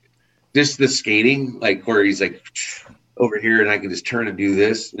 Just the skating, like where he's like over here, and I can just turn and do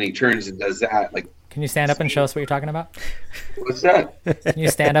this, and he turns and does that. Like, can you stand up and show us what you're talking about? What's that? Can you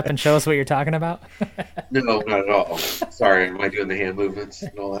stand up and show us what you're talking about? No, not at all. Sorry, am I doing the hand movements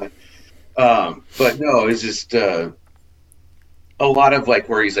and all that? But no, it's just a lot of like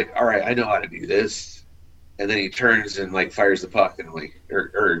where he's like, all right, I know how to do this, and then he turns and like fires the puck and like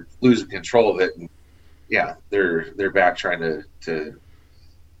or loses control of it, and yeah, they're back trying to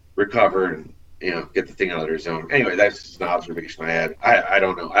recover and get the thing out of their zone. Anyway, that's just an observation I had. I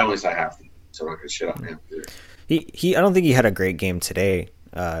don't know. I only saw half the game, so I'm not gonna shit on him. He I don't think he had a great game today.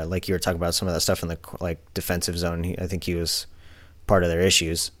 Like you were talking about some of that stuff in the defensive zone. I think he was part of their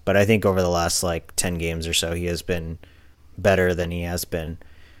issues. But I think over the last 10 games or so, he has been better than he has been.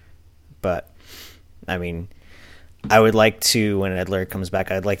 But I mean, I would like to, when Edler comes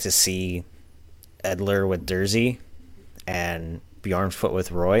back, I'd like to see Edler with Dursey and Bjornfoot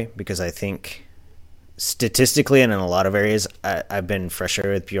with Roy, because I think statistically and in a lot of areas I've been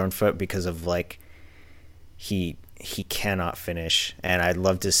frustrated with Bjornfoot because of he cannot finish, and I'd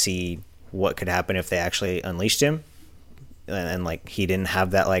love to see what could happen if they actually unleashed him and he didn't have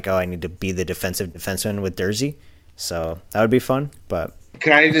that I need to be the defensive defenseman with Dursey. So that would be fun. But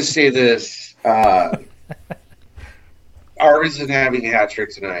can I just say this? Arvidsson having a hat trick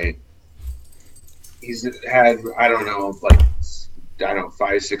tonight. He's had, I don't know,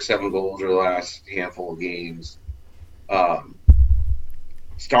 5, 6, 7 goals over the last handful of games.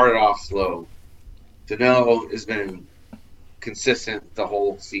 Started off slow. Donnell has been consistent the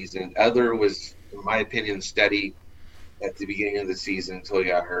whole season. Edler was, in my opinion, steady at the beginning of the season until he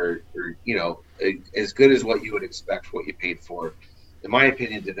got hurt. Or, as good as what you would expect, what you paid for. In my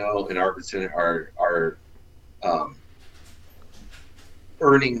opinion, Donnell and Arvidsson are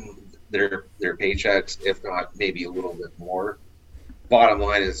earning their paychecks, if not maybe a little bit more. Bottom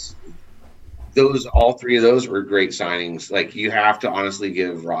line is, all three of those were great signings. You have to honestly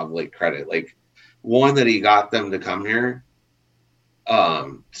give Rob Blake credit. One, that he got them to come here,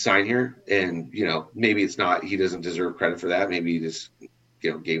 sign here, and maybe it's not, he doesn't deserve credit for that. Maybe he just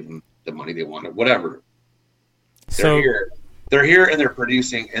gave them the money they wanted, whatever. So They're here and they're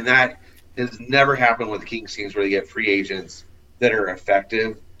producing, and that has never happened with the Kings teams where they get free agents that are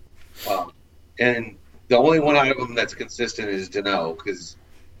effective. And the only one out of them that's consistent is Dano, because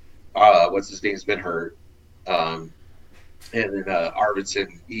what's his name's been hurt. And then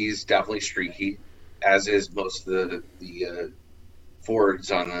Arvidsson, he's definitely streaky, as is most of the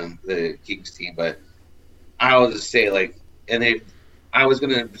forwards on the Kings team. But I will just say, like, I was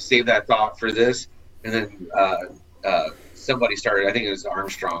going to save that thought for this, and then somebody started, I think it was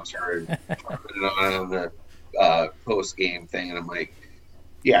Armstrong, started putting it on the post-game thing, and I'm like,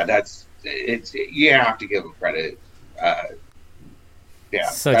 yeah, you have to give him credit. Yeah.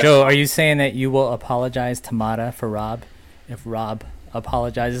 So, Joe, are you saying that you will apologize to Mata for Rob if Rob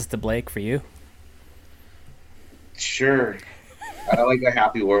apologizes to Blake for you? Sure. I like a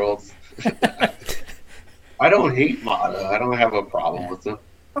happy world. I don't hate Mata. I don't have a problem with him.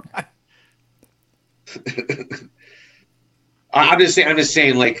 I'm just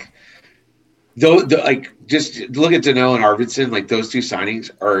saying, like, just look at Dano and Arvidsson. Like, those two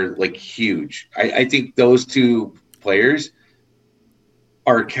signings are like huge. I think those two players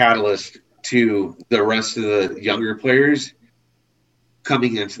are a catalyst to the rest of the younger players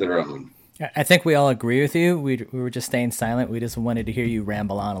coming into their own. I think we all agree with you. We were just staying silent. We just wanted to hear you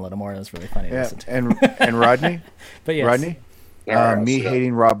ramble on a little more. It was really funny to listen to. And Rodney, but yes, Rodney, Right, me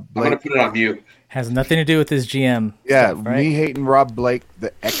hating Rob Blake. I'm going to put it on mute. has nothing to do with his GM. Yeah, stuff, right? me hating Rob Blake,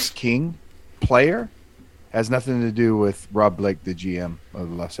 the ex-King player, has nothing to do with Rob Blake, the GM of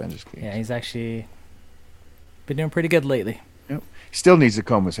the Los Angeles Kings. Yeah, he's actually been doing pretty good lately. Yep. He still needs to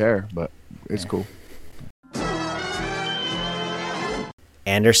comb his hair, but it's cool.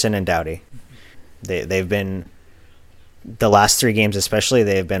 Anderson and Doughty. They've been, the last 3 games especially,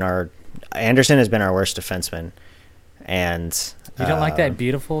 Anderson has been our worst defenseman. And You don't like that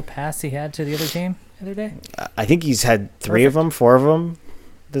beautiful pass he had to the other team the other day? I think he's had 3 of them, 4 of them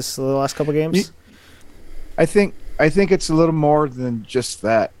the last couple games. I think it's a little more than just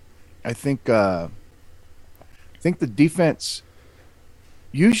that. I think the defense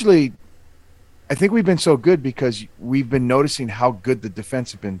usually, I think we've been so good because we've been noticing how good the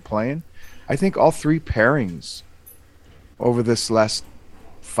defense have been playing. I think all 3 pairings over this last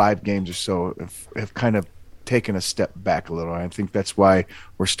 5 games or so have kind of taken a step back a little. I think that's why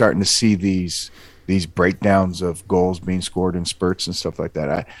we're starting to see these breakdowns of goals being scored in spurts and stuff like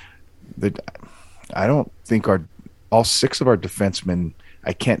that. I don't think all 6 of our defensemen,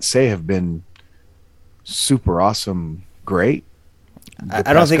 I can't say, have been super awesome great.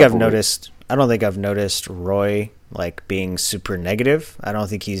 I don't think I've noticed Roy like being super negative. I don't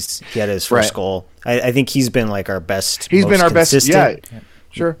think he had his first goal. I think he's been like our best. He's been our consistent. best. Yeah,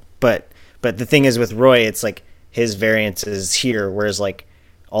 sure. But the thing is with Roy, it's like his variance is here, whereas like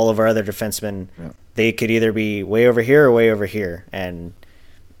all of our other defensemen, they could either be way over here or way over here, and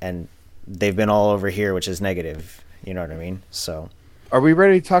they've been all over here, which is negative. You know what I mean? So, are we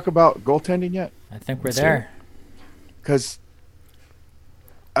ready to talk about goaltending yet? I think we're there. Because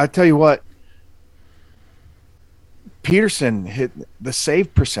I tell you what, Peterson hit the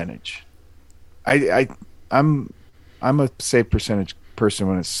save percentage. I'm a save percentage person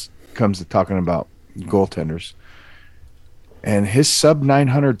when it comes to talking about goaltenders, and his sub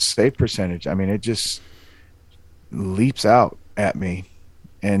 900 save percentage, I mean, it just leaps out at me.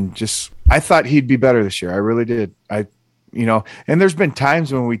 And I thought he'd be better this year. I really did. And there's been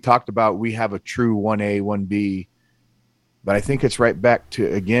times when we talked about we have a true 1A, 1B, but I think it's right back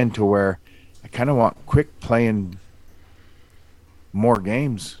to where I kind of want Quick playing more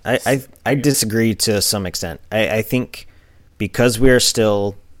games. I disagree to some extent. I think because we are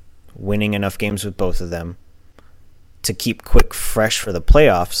still winning enough games with both of them to keep Quick fresh for the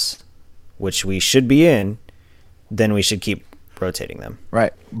playoffs, which we should be in, then we should keep rotating them.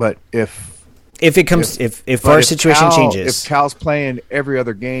 Right. But if our situation changes, if Cal's playing every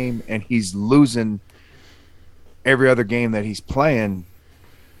other game and he's losing every other game that he's playing,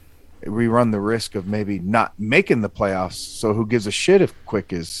 we run the risk of maybe not making the playoffs. So who gives a shit if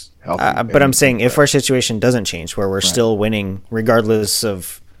Quick is healthy? But I'm saying if our situation doesn't change, where we're still winning regardless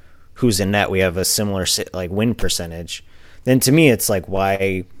of who's in net, we have a similar like win percentage, then to me it's like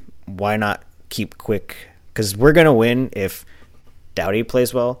why not keep Quick? Because we're gonna win if Doughty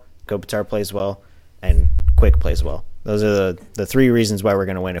plays well, Kopitar plays well, and Quick plays well. Those are the 3 reasons why we're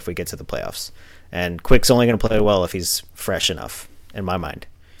gonna win if we get to the playoffs. And Quick's only gonna play well if he's fresh enough, in my mind.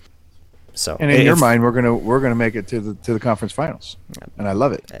 So, and in your mind, we're gonna make it to the conference finals, and I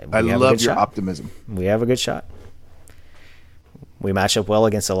love it. I love your optimism. We have a good shot. We match up well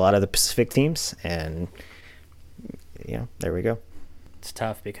against a lot of the Pacific teams, and there we go. it's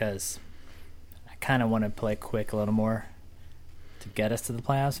tough because I kind of want to play quick a little more to get us to the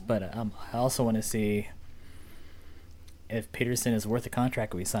playoffs, but I also want to see if Peterson is worth the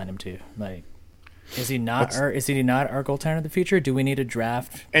contract we signed him to. Like, is he not our goaltender of the future? Do we need to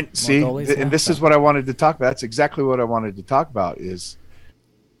draft And more see, goalies now? and this is what I wanted to talk about. That's exactly what I wanted to talk about. Is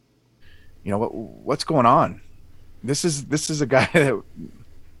what's going on? This is a guy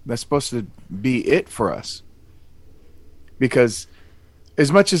that's supposed to be it for us. Because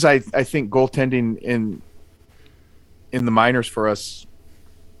as much as I think goaltending in the minors for us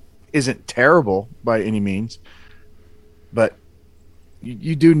isn't terrible by any means, but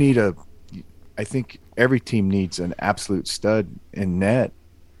you do need I think every team needs an absolute stud in net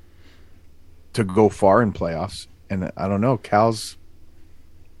to go far in playoffs. And I don't know, Cal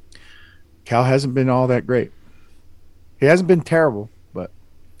hasn't been all that great. He hasn't been terrible, but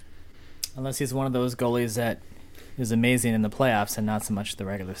unless he's one of those goalies that is amazing in the playoffs and not so much the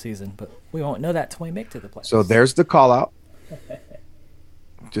regular season. But we won't know that till we make it to the playoffs. So there's the call out.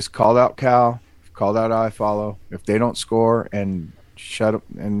 Just called out Cal, called out I follow. If they don't score and shut up,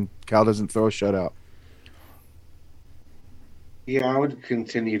 and Cal doesn't throw a shutout. Yeah, I would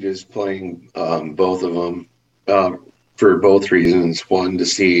continue just playing both of them for both reasons. One, to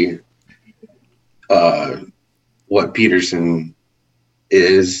see what Peterson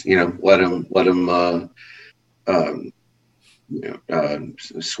is. Let him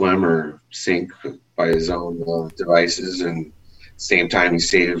swim or sink by his own devices, and same time he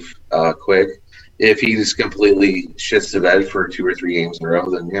save quick. If he just completely shits the bed for 2 or 3 games in a row,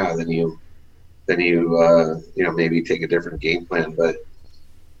 then you maybe take a different game plan. But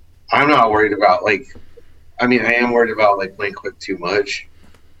I'm not worried about I am worried about playing quick too much,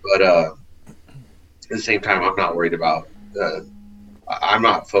 but at the same time I'm not worried about I'm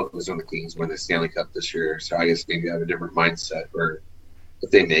not focused on the Kings winning the Stanley Cup this year, so I guess maybe I have a different mindset where if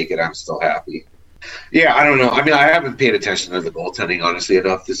they make it, I'm still happy. Yeah, I don't know. I haven't paid attention to the goaltending, honestly,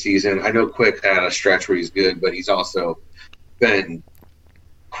 enough this season. I know Quick had a stretch where he's good, but he's also been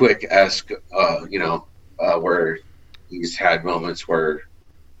Quick-esque, where he's had moments where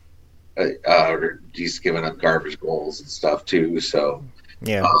he's given up garbage goals and stuff, too. So,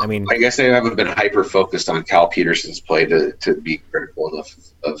 yeah, I guess I haven't been hyper-focused on Cal Peterson's play to be critical enough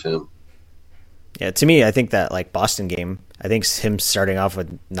of him. Yeah, to me, I think that Boston game, I think him starting off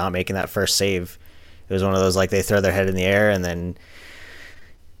with not making that first save, it was one of those they throw their head in the air and then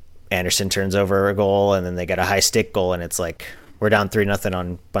Anderson turns over a goal and then they get a high stick goal and it's we're down 3-0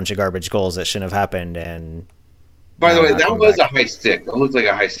 on a bunch of garbage goals that shouldn't have happened. And by the way, that was a high stick. That looked like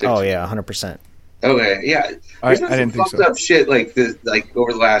a high stick. Oh yeah, 100%. Okay, yeah. I didn't think so. Up shit like this,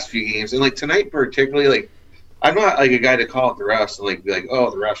 over the last few games, and tonight particularly. I'm not a guy to call out the refs and be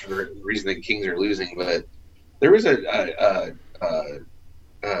oh, the refs are the reason the Kings are losing, but there was a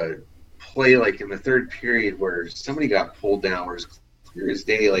play in the third period where somebody got pulled down, where it's clear as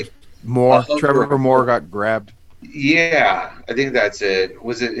day. Trevor Moore got grabbed. Yeah, I think that's it.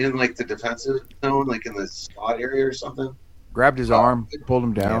 Was it in the defensive zone, in the spot area or something? Grabbed his arm, pulled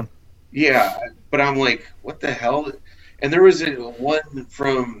him down. Yeah, but I'm what the hell? And there was one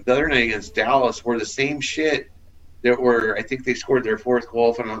from the other night against Dallas where the same shit I think they scored their 4th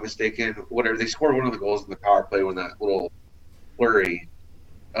goal, if I'm not mistaken. Whatever, they scored one of the goals in the power play when that little flurry.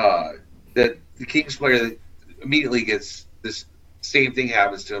 That the Kings player that immediately gets this same thing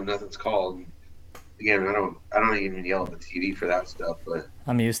happens to him. Nothing's called. And again, I don't even yell at the TV for that stuff. But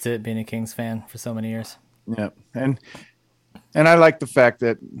I'm used to it being a Kings fan for so many years. Yeah, and I like the fact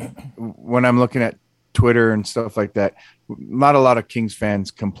that when I'm looking at Twitter and stuff like that, not a lot of Kings fans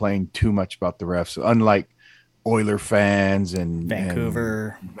complain too much about the refs, unlike Oiler fans and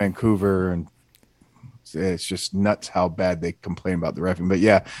Vancouver, and it's just nuts how bad they complain about the reffing. But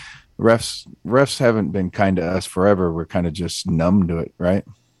yeah, refs haven't been kind to us forever. We're kind of just numb to it, right?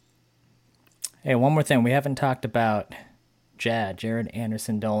 Hey, one more thing. We haven't talked about Jared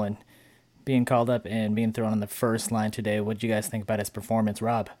Anderson Dolan being called up and being thrown on the first line today. What did you guys think about his performance,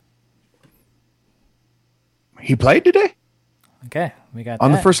 Rob? He played today? Okay, we got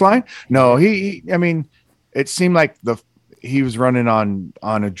on that. The first line? No, he it seemed like he was running on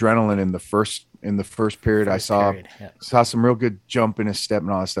adrenaline in the first period. I saw some real good jump in his step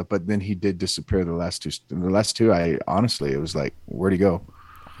and all that stuff, but then he did disappear the last two. I honestly, it was where'd he go?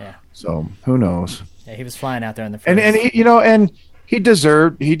 Yeah. So who knows? Yeah, he was flying out there in the first. And he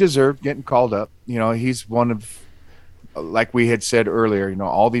deserved getting called up. He's one of, like we had said earlier,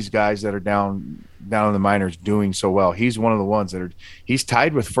 all these guys that are down in the minors doing so well. He's one of the ones he's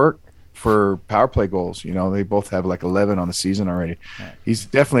tied with Ferk for power play goals. They both have 11 on the season already. Right. He's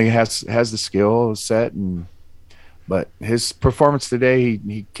definitely has the skill set, But his performance today,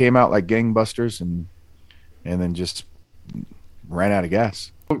 he came out like gangbusters and then just ran out of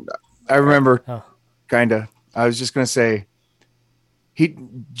gas. I remember kind of. I was just gonna say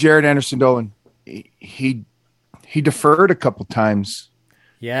Jared Anderson Dolan. He deferred a couple times.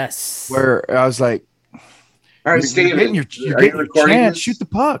 Yes. Where I was like, all right, Steven, you're getting your chance. Shoot the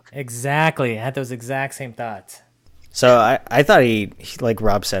puck. Exactly. I had those exact same thoughts. So I thought he, like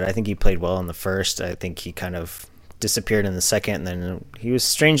Rob said, I think he played well in the first. I think he kind of disappeared in the second, and then he was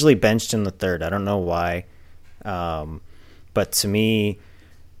strangely benched in the third. I don't know why. But to me,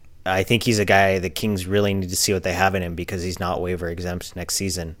 I think he's a guy the Kings really need to see what they have in him because he's not waiver exempt next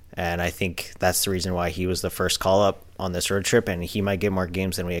season. And I think that's the reason why he was the first call up on this road trip, and he might get more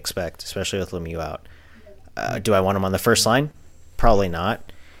games than we expect, especially with Lemieux out. Do I want him on the first line? Probably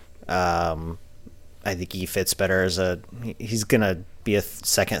not. I think he fits better as he's going to be a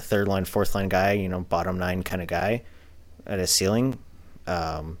second, third line, fourth line guy, bottom nine kind of guy at his ceiling.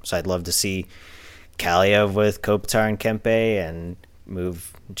 So I'd love to see Kaliev with Kopitar and Kempe and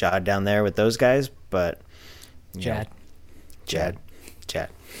move Jad down there with those guys. But Jad.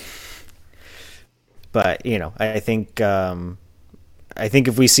 But, I think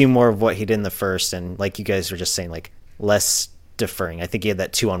if we see more of what he did in the first, and like you guys were just saying, like less deferring. I think he had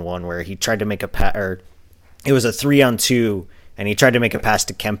that 2-on-1 where he tried to make a pass, or it was a 3-on-2, and he tried to make a pass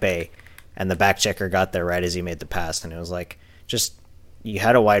to Kempe, and the back checker got there right as he made the pass, and it was like, just you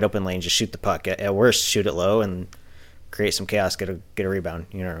had a wide open lane, just shoot the puck. At worst, shoot it low and create some chaos, get a rebound.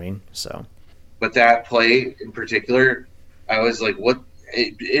 You know what I mean? So, but that play in particular, I was like, what?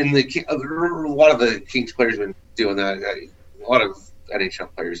 In a lot of the Kings players have been doing that. A lot of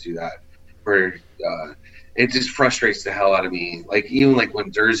NHL players do that, where it just frustrates the hell out of me. Like even like when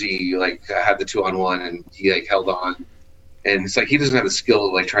Dursey had the 2-on-1 and he held on, and it's like he doesn't have the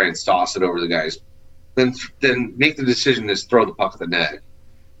skill to try and toss it over the guys. Then make the decision to throw the puck at the net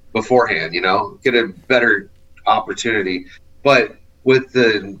beforehand. Get a better opportunity. But with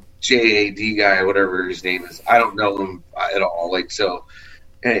the JAD guy, whatever his name is, I don't know him at all.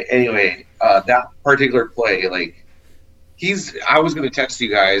 Anyway, that particular play, I was going to text you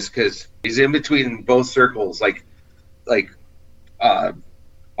guys because he's in between both circles, on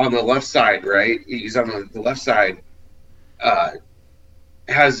the left side, right? He's on the left side.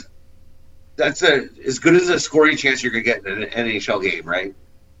 That's as good as a scoring chance you're going to get in an NHL game, right?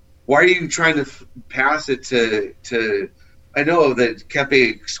 Why are you trying to pass it to? I know that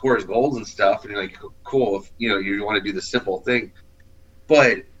Kempe scores goals and stuff, and you're like, cool, if you want to do the simple thing,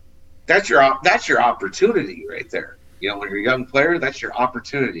 but that's your opportunity right there. When you're a young player, that's your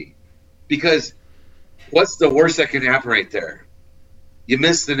opportunity. Because what's the worst that can happen right there? You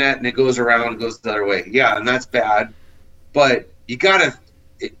miss the net and it goes around and goes the other way. Yeah, and that's bad. But you gotta.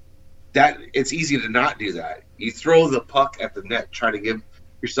 It's easy to not do that. You throw the puck at the net, try to give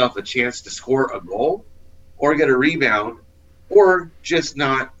yourself a chance to score a goal, or get a rebound, or just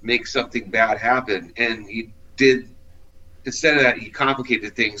not make something bad happen. And instead of that, you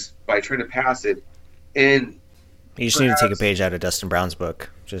complicated things by trying to pass it. And you just need to take a page out of Dustin Brown's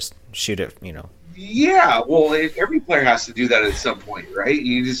book. Just shoot it, Yeah, well, every player has to do that at some point, right?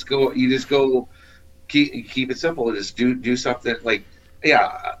 You just go. Keep it simple. Just do something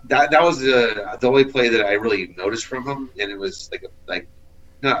Yeah, that was the only play that I really noticed from him, and it was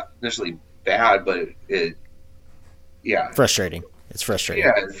not necessarily bad, but frustrating. It's frustrating.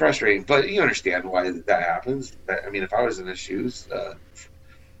 Yeah, it's frustrating, but you understand why that happens. I mean, if I was in his shoes,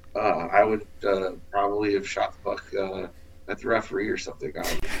 I would probably have shot the puck at the referee or something.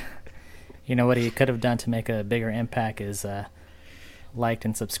 What he could have done to make a bigger impact is liked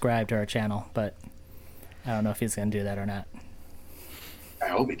and subscribed to our channel, but I don't know if he's going to do that or not. I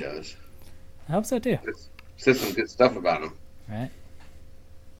hope he does. I hope so too. Says some good stuff about him. Right.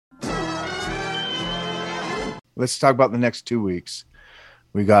 Let's talk about the next 2 weeks.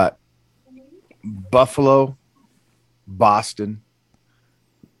 We got Buffalo, Boston.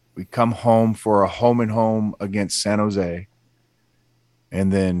 We come home for a home and home against San Jose.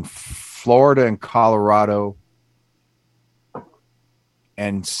 And then Florida and Colorado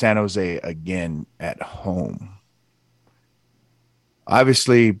and San Jose again at home.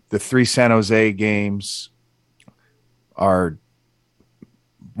 Obviously, the 3 San Jose games are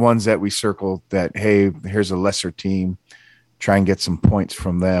ones that we circled that, hey, here's a lesser team. Try and get some points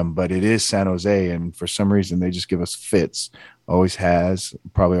from them. But it is San Jose, and for some reason, they just give us fits. Always has,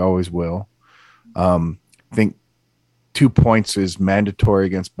 probably always will. I think 2 points is mandatory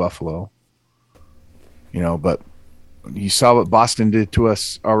against Buffalo. But you saw what Boston did to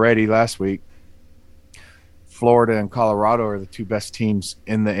us already last week. Florida and Colorado are the 2 best teams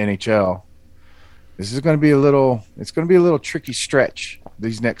in the NHL. this is going to be a little. It's going to be a little tricky stretch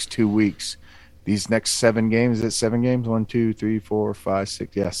these next 2 weeks. These next 7 games. Is it 7 games? 1, 2, 3, 4, 5,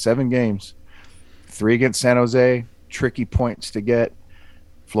 6. Yeah, 7 games. 3 against San Jose. Tricky points to get.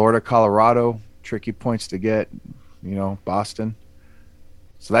 Florida, Colorado. Tricky points to get. Boston.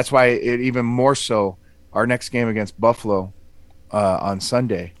 So that's why even more so. Our next game against Buffalo on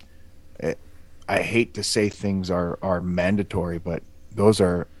Sunday. I hate to say things are mandatory, but those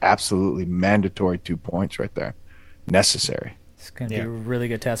are absolutely mandatory 2 points right there. Necessary. It's going to be a really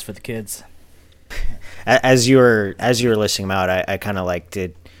good test for the kids. As you were listing them out, I kind of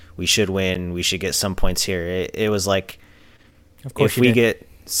we should win. We should get some points here. It was like, of course, if we get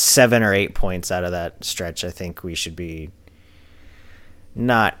 7 or 8 points out of that stretch, I think we should be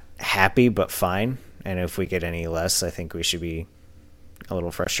not happy, but fine. And if we get any less, I think we should be a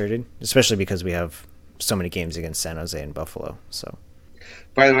little frustrated, especially because we have so many games against San Jose and Buffalo. So,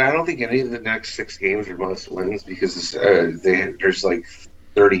 by the way, I don't think any of the next 6 games are must wins because there's like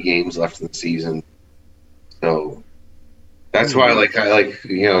 30 games left in the season. So that's why,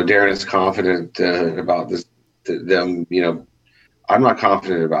 Darren is confident about this. Them, I'm not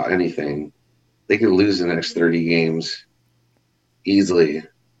confident about anything. They could lose the next 30 games easily.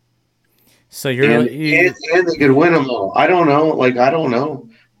 So and they could win them all. I don't know,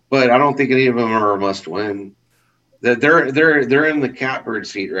 but I don't think any of them are a must win. They're in the catbird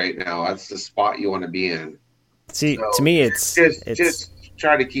seat right now. That's the spot you want to be in. See, so to me, it's just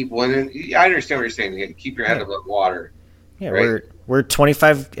try to keep winning. I understand what you're saying. Keep your head above water. Yeah, right? we're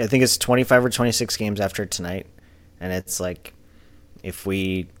 25. I think it's 25 or 26 games after tonight, and it's like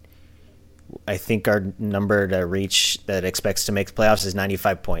I think our number to reach that expects to make the playoffs is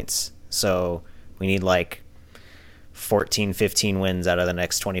 95 points. So we need 14, 15 wins out of the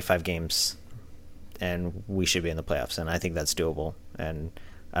next 25 games, and we should be in the playoffs. And I think that's doable. And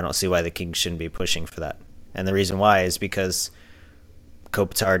I don't see why the Kings shouldn't be pushing for that. And the reason why is because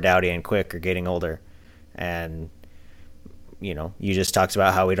Kopitar, Doughty, and Quick are getting older. And, you just talked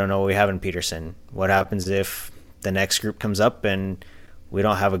about how we don't know what we have in Peterson. What happens if the next group comes up and we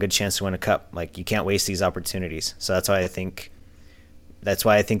don't have a good chance to win a cup? You can't waste these opportunities. So that's why I think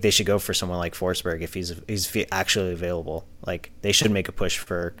they should go for someone like Forsberg if he's actually available. They should make a push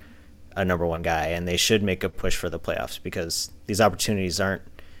for a number 1 guy, and they should make a push for the playoffs because these opportunities aren't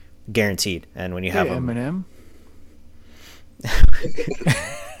guaranteed. And when you have Eminem.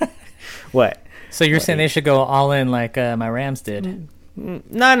 What? So you're saying they should go all in like my Rams did?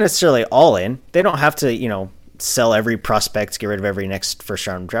 Not necessarily all in. They don't have to, sell every prospect, get rid of every next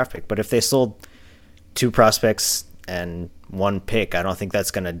first-round draft pick. But if they sold 2 prospects and 1 pick, I don't think that's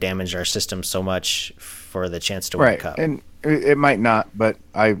going to damage our system so much for the chance to win a cup. And it might not, but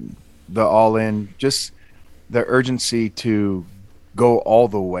the all in, just the urgency to go all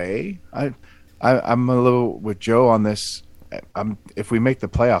the way. I'm a little with Joe on this. If we make the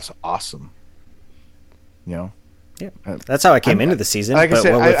playoffs, awesome. Yeah, that's how I came into the season. Like but I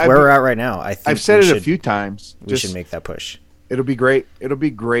said, with where we're at right now, I think I've said it a few times. We should make that push. It'll be great. It'll be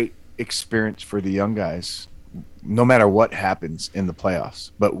great experience for the young guys, no matter what happens in the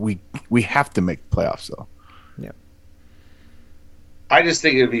playoffs. But we have to make the playoffs, though. Yeah. I just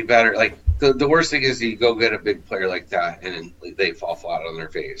think it'd be better. The worst thing is you go get a big player like that and they fall flat on their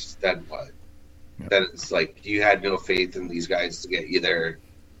face. Then what? Yeah. Then it's you had no faith in these guys to get you there.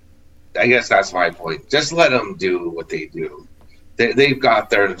 I guess that's my point. Just let them do what they do. They've got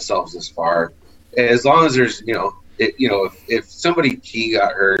there themselves this far. As long as there's, if somebody key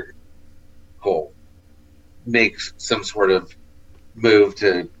got hurt, cool. Makes some sort of move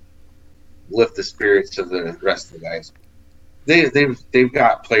to lift the spirits of the rest of the guys. They've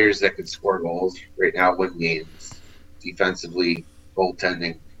got players that can score goals right now, win games, defensively,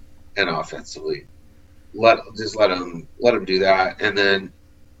 goaltending, and offensively. Let them do that, and then.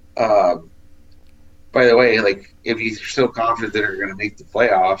 By the way, if you're so confident that they're going to make the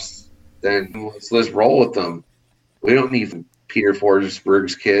playoffs, then let's roll with them. We don't need Peter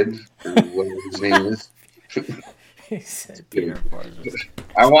Forsberg's kid or whatever his name is. He said Peter Forsberg.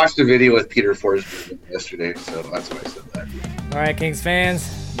 I watched a video with Peter Forsberg yesterday, so that's why I said that. All right, Kings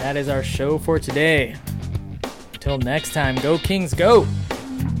fans, that is our show for today. Until next time, go Kings, go!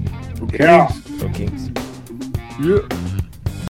 Okay. Go Kings. Yeah.